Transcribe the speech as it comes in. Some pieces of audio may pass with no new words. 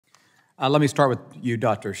Let me start with you,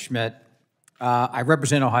 Dr. Schmidt. I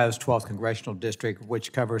represent Ohio's 12th Congressional District,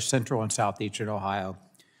 which covers central and southeastern Ohio.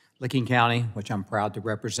 Licking County, which I'm proud to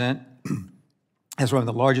represent, has one of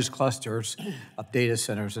the largest clusters of data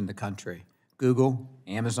centers in the country. Google,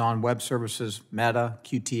 Amazon Web Services, Meta,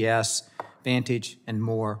 QTS, Vantage, and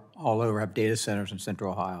more all over have data centers in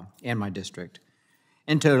central Ohio and my district.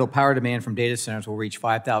 In total, power demand from data centers will reach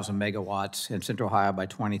 5,000 megawatts in Central Ohio by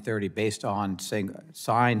 2030 based on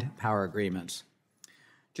signed power agreements.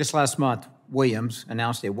 Just last month, Williams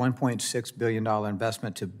announced a $1.6 billion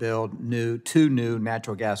investment to build two new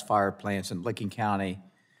natural gas-fired plants in Licking County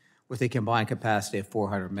with a combined capacity of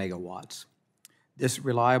 400 megawatts. This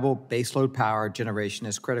reliable baseload power generation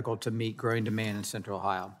is critical to meet growing demand in Central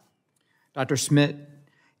Ohio. Dr. Schmidt,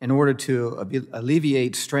 in order to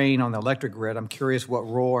alleviate strain on the electric grid, I'm curious what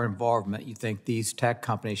role or involvement you think these tech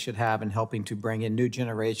companies should have in helping to bring in new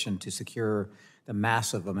generation to secure the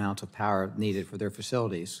massive amounts of power needed for their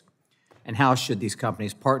facilities. And how should these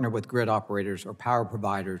companies partner with grid operators or power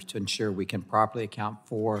providers to ensure we can properly account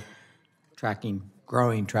for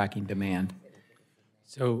growing tracking demand?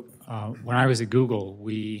 So when I was at Google,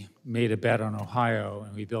 we made a bet on Ohio,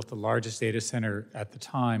 and we built the largest data center at the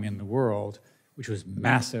time in the world, which was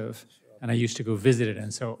massive. And I used to go visit it,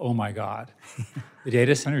 and so, oh my God. The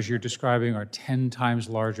data centers you're describing are 10 times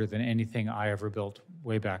larger than anything I ever built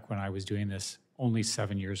way back when I was doing this only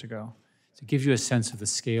 7 years ago. So it gives you a sense of the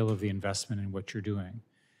scale of the investment in what you're doing.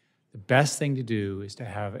 The best thing to do is to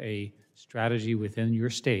have a strategy within your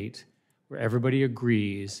state where everybody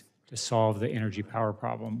agrees to solve the energy power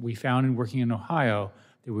problem. We found in working in Ohio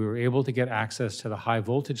that we were able to get access to the high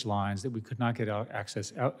voltage lines that we could not get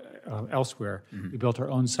access elsewhere. Mm-hmm. We built our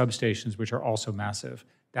own substations, which are also massive.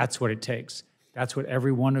 That's what it takes. That's what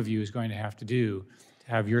every one of you is going to have to do to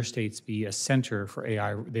have your states be a center for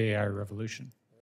the AI revolution.